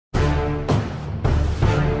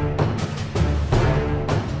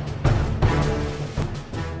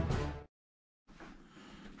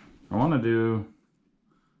I want to do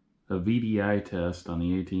a VDI test on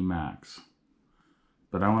the AT Max,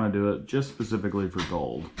 but I want to do it just specifically for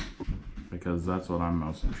gold because that's what I'm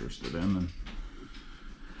most interested in. And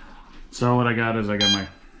so what I got is I got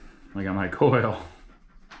my coil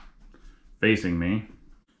facing me,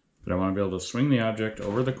 but I want to be able to swing the object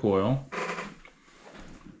over the coil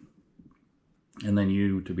and then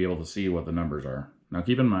you to be able to see what the numbers are. Now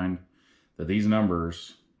keep in mind that these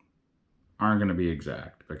numbers aren't going to be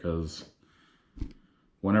exact because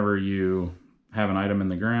whenever you have an item in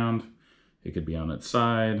the ground, it could be on its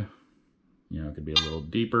side, you know, it could be a little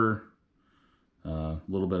deeper, a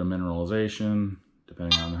little bit of mineralization,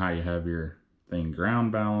 depending on how you have your thing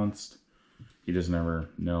ground balanced. You just never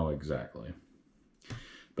know exactly.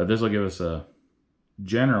 But this will give us a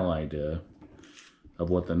general idea of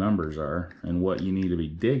what the numbers are and what you need to be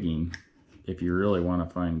digging if you really want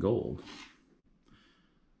to find gold.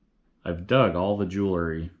 I've dug all the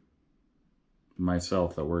jewelry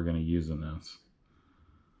myself that we're going to use in this.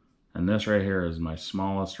 And this right here is my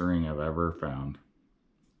smallest ring I've ever found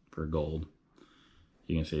for gold.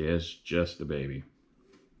 You can see it's just a baby.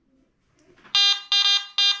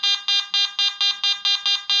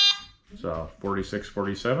 So 46,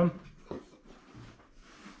 47.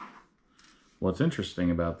 What's interesting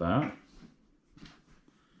about that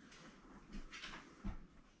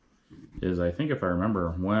is I think if I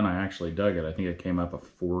remember when I actually dug it, I think it came up a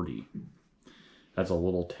 40. That's a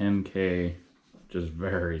little 10K, just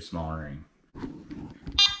very small ring.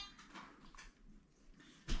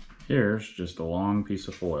 Here's just a long piece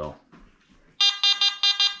of foil.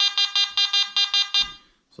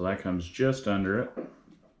 So that comes just under it.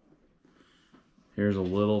 Here's a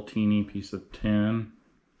little teeny piece of tin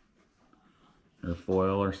or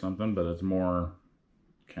foil or something, but it's more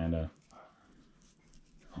kind of,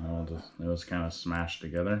 it was kind of smashed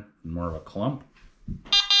together, more of a clump.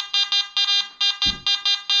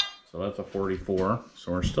 So that's a 44.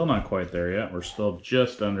 So we're still not quite there yet. We're still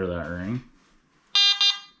just under that ring.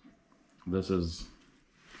 This is,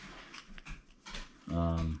 you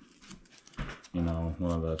know,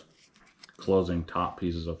 one of the closing top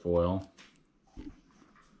pieces of foil.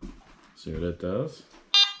 See what it does.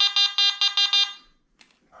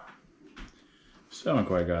 Still haven't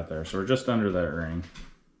quite got there. So we're just under that ring.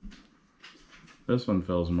 This one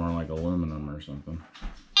feels more like aluminum or something.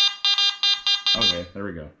 Okay, there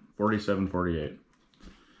we go. 47, 48.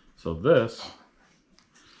 So this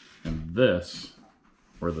and this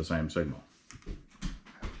were the same signal.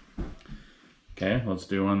 Okay, let's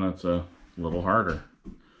do one that's a little harder.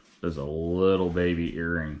 There's a little baby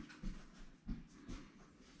earring.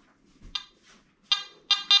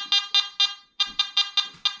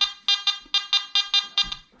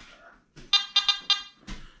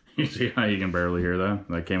 You see how you can barely hear that?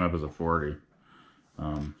 That came up as a 40.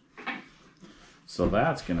 So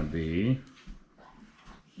that's gonna be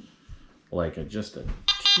like just a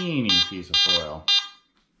teeny piece of foil.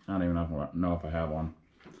 I don't even know if I have one.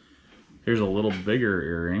 Here's a little bigger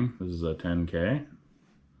earring. This is a 10K.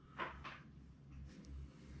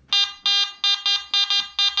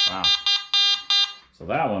 Wow. So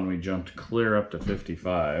that one we jumped clear up to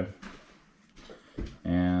 55.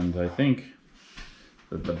 And I think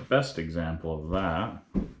that the best example of that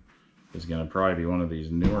is going to probably be one of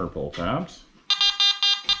these newer pull tabs.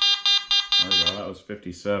 There we go, that was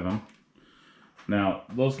 57. Now,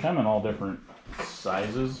 those come in all different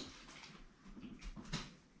sizes.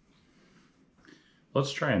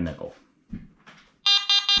 Let's try a nickel.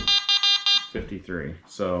 53.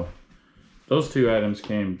 So those two items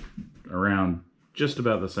came around just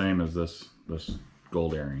about the same as this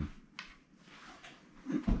gold earring.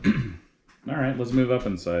 All right, let's move up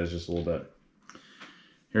in size just a little bit.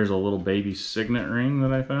 Here's a little baby signet ring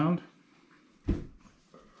that I found.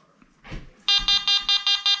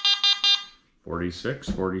 46,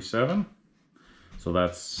 47. So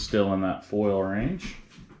that's still in that foil range.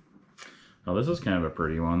 Now this is kind of a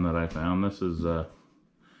pretty one that I found. This is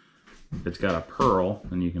it's got a pearl,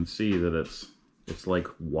 and you can see that it's like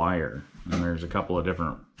wire, and there's a couple of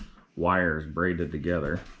different wires braided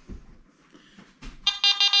together.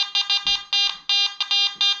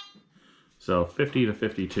 So 50 to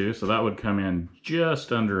 52, so that would come in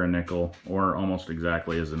just under a nickel, or almost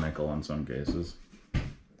exactly as a nickel in some cases.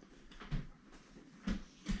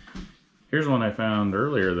 Here's one I found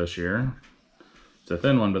earlier this year. It's a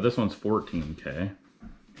thin one, but this one's 14K.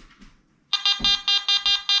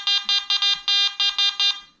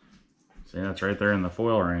 See, that's right there in the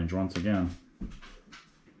foil range once again.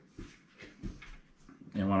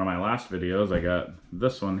 In one of my last videos, I got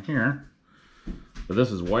this one here. But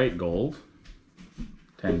this is white gold,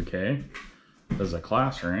 10K. is a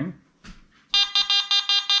class ring.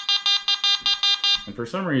 And for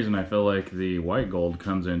some reason, I feel like the white gold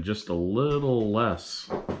comes in just a little less.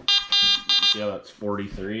 See how that's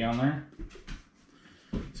 43 on there?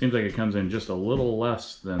 Seems like it comes in just a little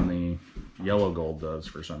less than the yellow gold does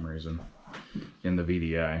for some reason in the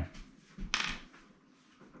VDI.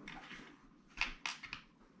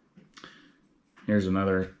 Here's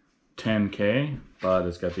another 10K, but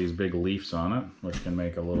it's got these big leaves on it, which can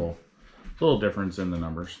make a little difference in the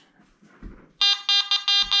numbers.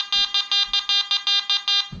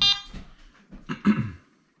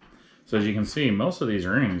 So as you can see, most of these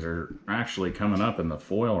rings are actually coming up in the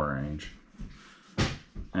foil range.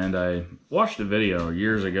 And I watched a video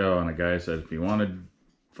years ago and a guy said if you want to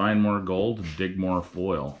find more gold, dig more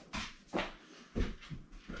foil.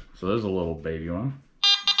 So there's a little baby one.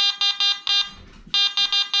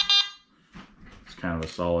 It's kind of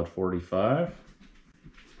a solid 45.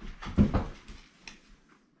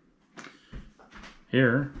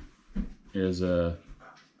 Here is a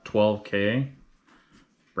 12K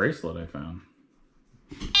bracelet I found.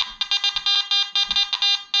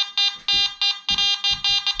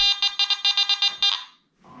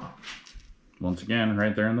 Once again,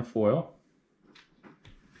 right there in the foil.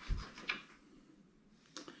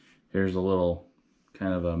 Here's a little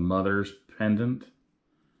kind of a mother's pendant.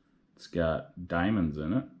 It's got diamonds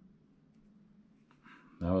in it.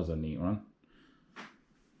 That was a neat one.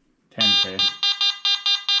 10K.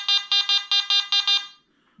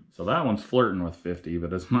 So that one's flirting with 50,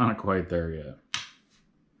 but it's not quite there yet.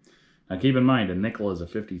 Now keep in mind, a nickel is a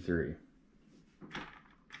 53.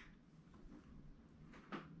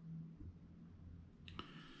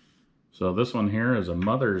 So this one here is a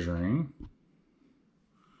mother's ring.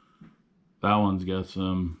 That one's got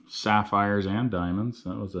some sapphires and diamonds.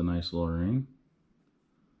 That was a nice little ring.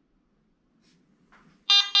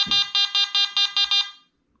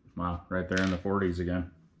 Wow, right there in the 40s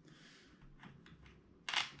again.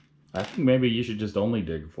 I think maybe you should just only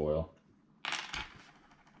dig foil.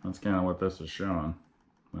 That's kind of what this is showing.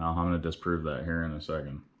 Well, I'm going to disprove that here in a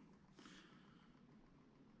second.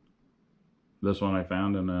 This one I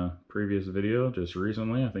found in a previous video just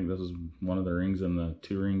recently. I think this is one of the rings in the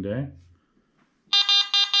 2-ring day.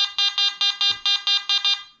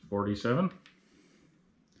 47.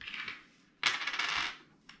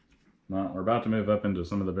 Well, we're about to move up into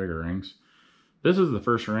some of the bigger rings. This is the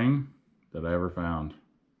first ring that I ever found.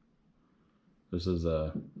 This is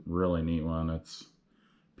a really neat one. It's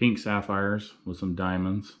pink sapphires with some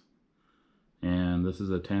diamonds. And this is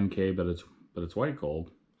a 10K, but it's white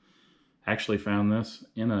gold. Actually found this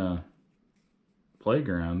in a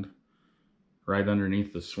playground right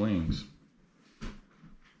underneath the swings.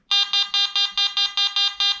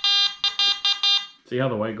 See how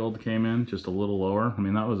the white gold came in just a little lower? I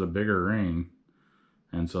mean, that was a bigger ring.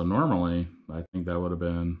 And so normally, I think that would have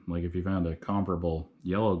been, like if you found a comparable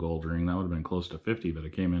yellow gold ring, that would have been close to 50, but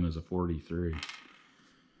it came in as a 43.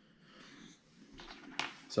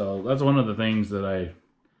 So that's one of the things that I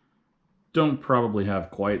don't probably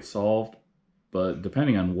have quite solved, but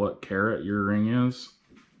depending on what carat your ring is,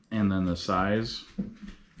 and then the size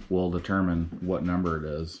will determine what number it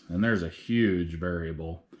is. And there's a huge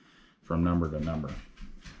variable from number to number.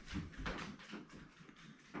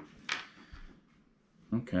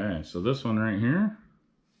 Okay, so this one right here,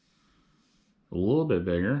 a little bit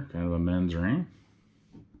bigger, kind of a men's ring.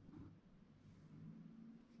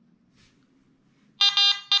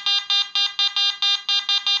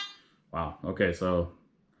 Wow, okay, so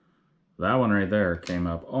that one right there came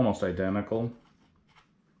up almost identical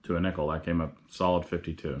to a nickel. That came up solid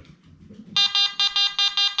 52.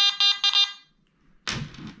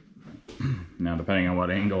 Now, depending on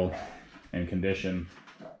what angle and condition,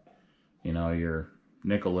 you know, your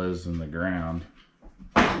nickel is in the ground,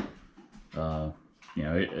 you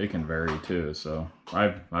know, it can vary too. So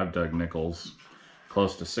I've dug nickels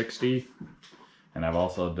close to 60, and I've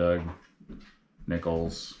also dug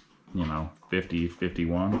nickels, you know, 50,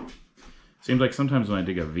 51. Seems like sometimes when I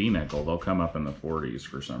dig a V nickel, they'll come up in the 40s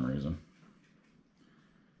for some reason.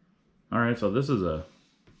 All right, so this is a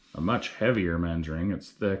much heavier men's ring. It's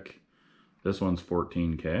thick. This one's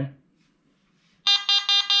 14K.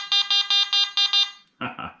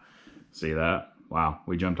 See that? Wow,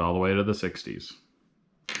 we jumped all the way to the 60s.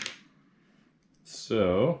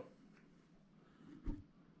 So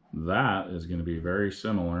that is going to be very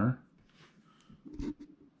similar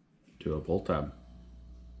to a pull tab.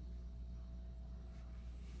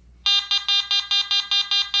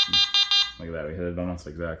 Look at that, we hit it almost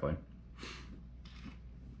exactly.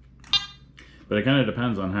 But it kind of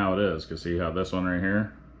depends on how it is, because see how this one right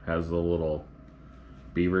here has the little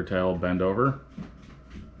beaver tail bend over.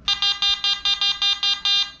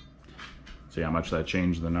 See how much that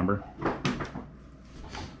changed the number?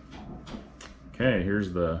 Okay,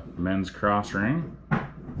 here's the men's cross ring.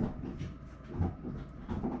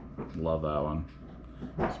 Love that one.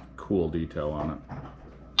 It's a cool detail on it.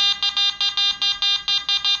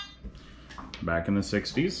 Back in the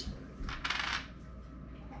 60s.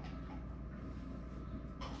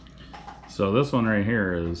 So this one right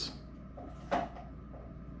here is,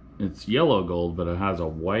 it's yellow gold, but it has a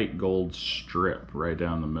white gold strip right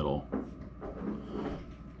down the middle.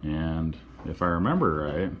 And if I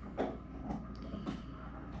remember right,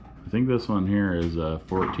 I think this one here is a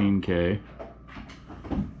 14K,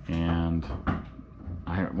 and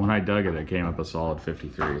when I dug it, it came up a solid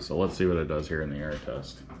 53. So let's see what it does here in the air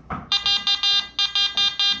test.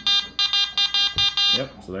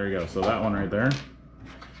 Yep, so there you go. So that one right there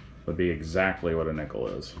would be exactly what a nickel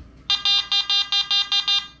is.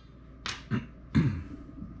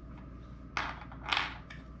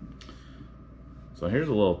 So here's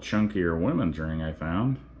a little chunkier women's ring I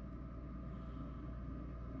found.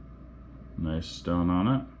 Nice stone on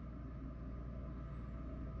it.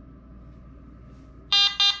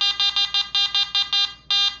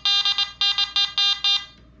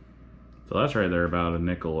 So that's right there about a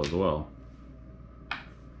nickel as well.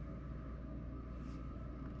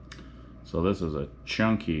 So this is a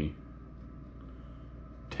chunky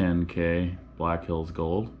 10K Black Hills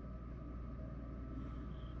Gold.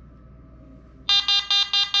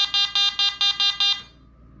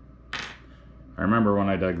 I remember when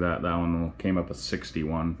I dug that one came up a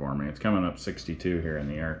 61 for me. It's coming up 62 here in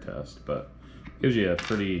the air test, but gives you a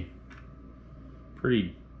pretty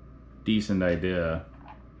decent idea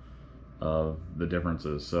of the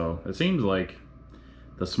differences. So it seems like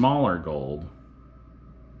the smaller gold,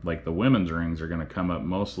 like the women's rings, are going to come up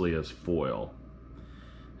mostly as foil.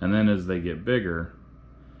 And then as they get bigger,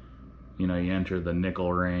 you know, you enter the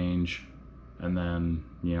nickel range, and then,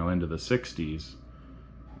 you know, into the 60s.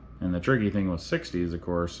 And the tricky thing with 60s, of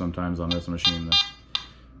course, sometimes on this machine,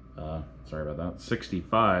 sorry about that,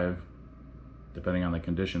 65, depending on the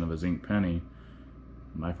condition of a zinc penny,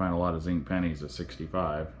 and I find a lot of zinc pennies at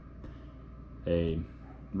 65. A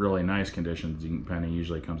really nice condition zinc penny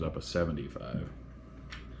usually comes up a 75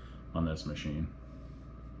 on this machine.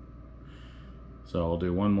 So I'll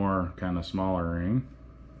do one more kind of smaller ring.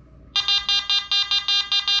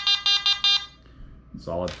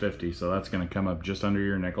 Solid 50, so that's going to come up just under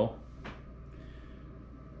your nickel.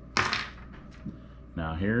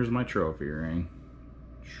 Now here's my trophy ring.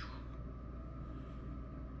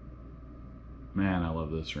 Man, I love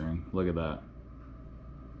this ring. Look at that.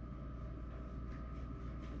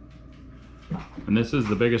 And this is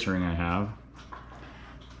the biggest ring I have,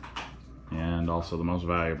 and also the most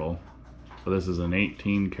valuable. So this is an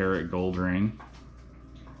 18 karat gold ring.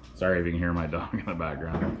 Sorry if you can hear my dog in the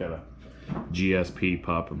background. I've got a GSP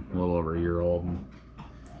pup, a little over a year old, and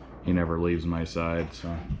he never leaves my side,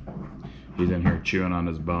 so he's in here chewing on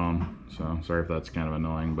his bone. So sorry if that's kind of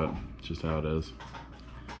annoying, but it's just how it is.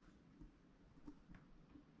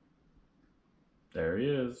 There he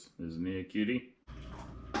is. Isn't he a cutie?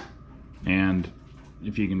 And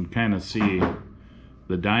if you can kind of see,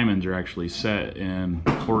 the diamonds are actually set in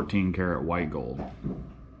 14 karat white gold.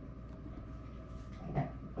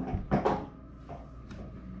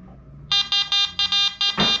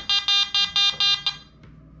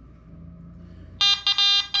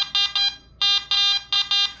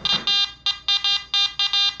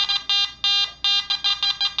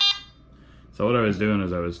 So what I was doing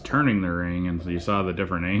is I was turning the ring, and so you saw the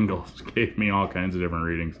different angles gave me all kinds of different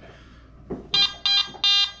readings.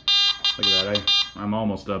 Look at that, I'm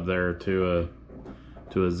almost up there to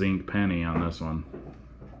a zinc penny on this one.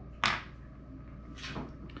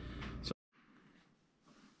 So,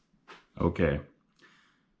 okay,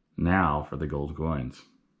 now for the gold coins.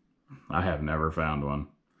 I have never found one,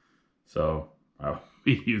 so I'll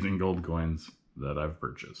be using gold coins that I've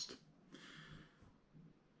purchased.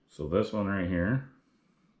 So this one right here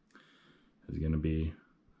is going to be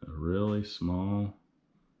a really small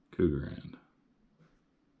cougar hand.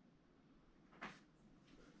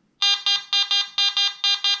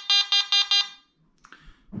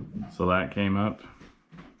 So that came up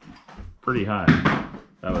pretty high.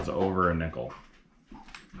 That was over a nickel.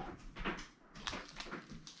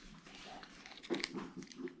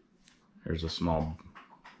 Here's a small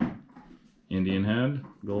Indian head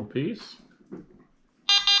gold piece.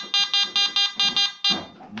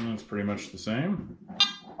 And it's pretty much the same.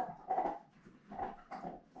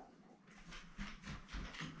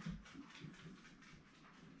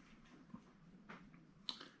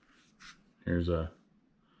 Here's a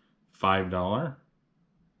 $5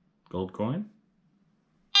 gold coin.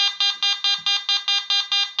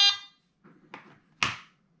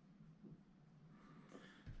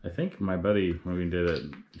 I think my buddy, when we did it,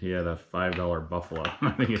 he had a $5 buffalo.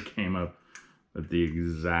 I think it came up with the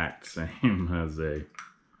exact same as a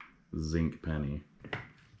zinc penny.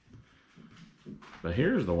 But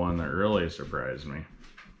here's the one that really surprised me.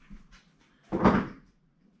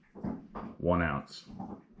 1 ounce.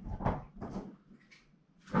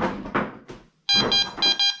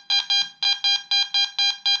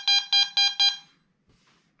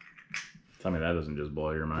 Tell me that doesn't just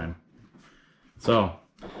blow your mind. So,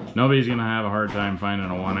 nobody's going to have a hard time finding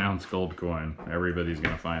a 1 ounce gold coin. Everybody's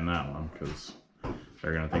going to find that one because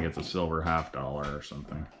they're going to think it's a silver $half or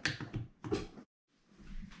something.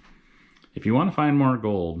 If you want to find more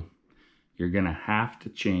gold, you're going to have to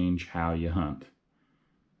change how you hunt.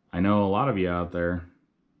 I know a lot of you out there,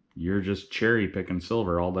 you're just cherry picking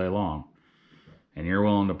silver all day long. And you're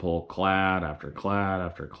willing to pull clad after clad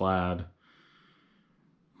after clad.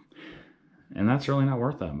 And that's really not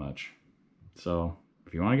worth that much. So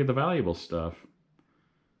if you want to get the valuable stuff,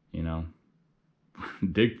 you know,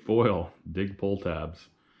 dig foil, dig pull tabs.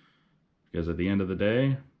 Because at the end of the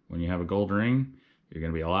day, when you have a gold ring, you're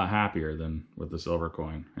going to be a lot happier than with the silver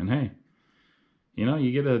coin. And hey, you know,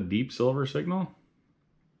 you get a deep silver signal,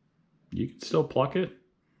 you can still pluck it.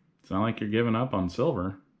 It's not like you're giving up on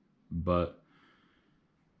silver, but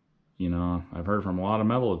you know, I've heard from a lot of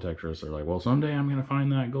metal detectors, they're like, well, someday I'm going to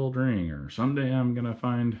find that gold ring, or someday I'm going to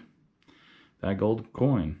find that gold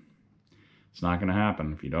coin. It's not going to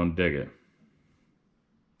happen if you don't dig it.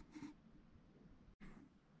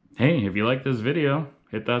 Hey, if you like this video,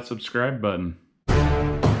 hit that subscribe button.